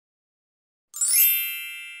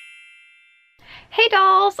Hey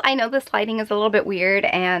dolls! I know this lighting is a little bit weird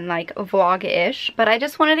and like vlog-ish, but I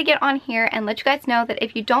just wanted to get on here and let you guys know that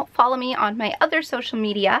if you don't follow me on my other social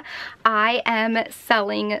media, I am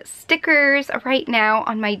selling stickers right now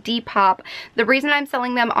on my Depop. The reason I'm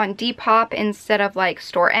selling them on Depop instead of like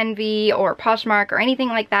Store Envy or Poshmark or anything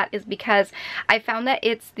like that is because I found that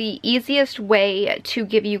it's the easiest way to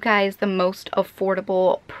give you guys the most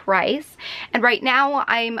affordable price. And right now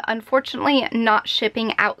I'm unfortunately not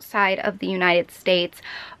shipping outside of the United States,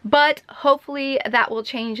 but hopefully that will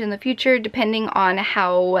change in the future depending on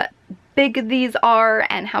how big these are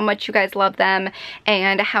and how much you guys love them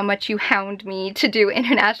and how much you hound me to do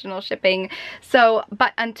international shipping. So,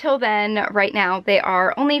 but until then, right now they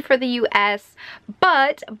are only for the US,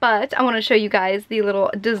 but I want to show you guys the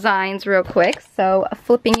little designs real quick. So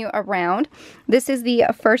flipping you around, this is the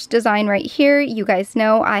first design right here. You guys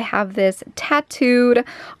know I have this tattooed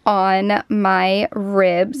on my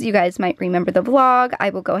ribs. You guys might remember the vlog. I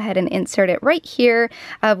will go ahead and insert it right here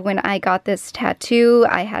of when I got this tattoo.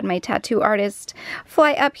 I had my tattoo artist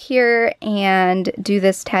fly up here and do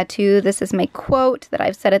this tattoo. This is my quote that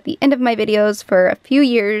I've said at the end of my videos for a few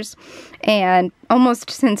years and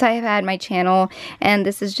almost since I have had my channel, and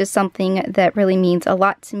this is just something that really means a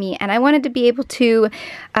lot to me, and I wanted to be able to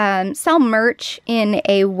sell merch in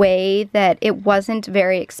a way that it wasn't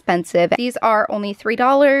very expensive. These are only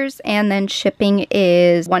 $3 and then shipping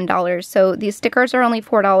is $1, so these stickers are only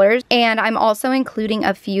 $4, and I'm also including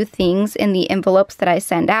a few things in the envelopes that I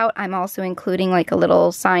send out. I'm also including like a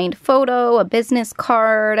little signed photo, a business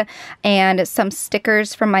card, and some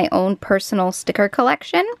stickers from my own personal sticker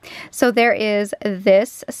collection. So there is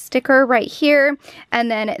this sticker right here,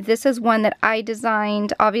 and then this is one that I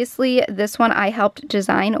designed. Obviously this one I helped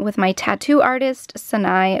design with my tattoo artist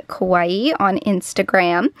Sanai Kawaii on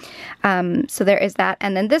Instagram. So there is that,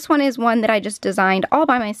 and then this one is one that I just designed all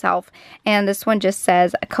by myself, and this one just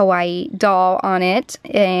says Kawaii doll on it,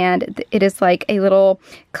 and it is like a little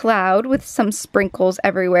cloud with some sprinkles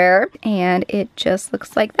everywhere, and it just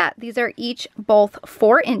looks like that. These are each both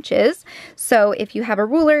 4 inches, so if you have a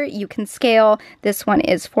ruler you can scale. This one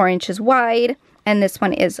is 4 inches wide and this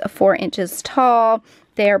one is 4 inches tall.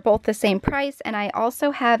 They are both the same price, and I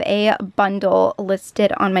also have a bundle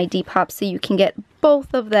listed on my Depop so you can get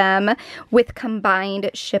both of them with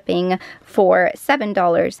combined shipping for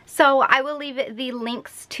 $7. So I will leave the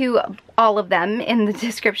links to all of them in the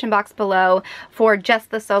description box below for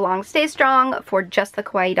just the So Long Stay Strong, for just the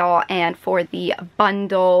Kawaii doll, and for the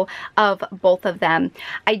bundle of both of them.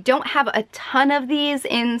 I don't have a ton of these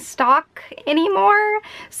in stock anymore,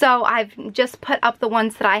 so I've just put up the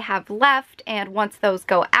ones that I have left, and once those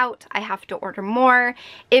go out I have to order more.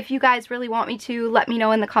 If you guys really want me to, let me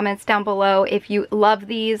know in the comments down below if you love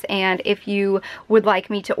these and if you would like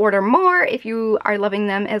me to order more, if you are loving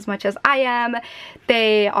them as much as I am.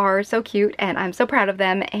 They are so cute and I'm so proud of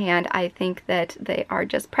them, and I think that they are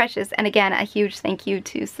just precious. And again, a huge thank you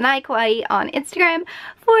to Sanai Kawaii on Instagram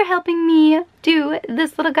for helping me do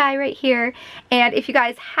this little guy right here. And if you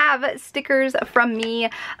guys have stickers from me,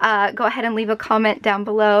 go ahead and leave a comment down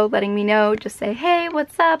below letting me know. Just say, hey,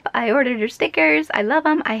 what's up? I ordered your stickers. I love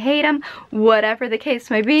them. I hate them. Whatever the case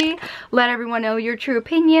may be. Let everyone know your true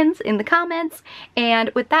opinions in the comments. And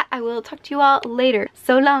with that, I will talk to you all later.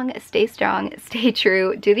 So long, stay strong, stay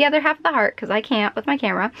true, do the other half of the heart, because I can't with my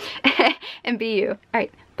camera, and be you. All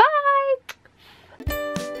right.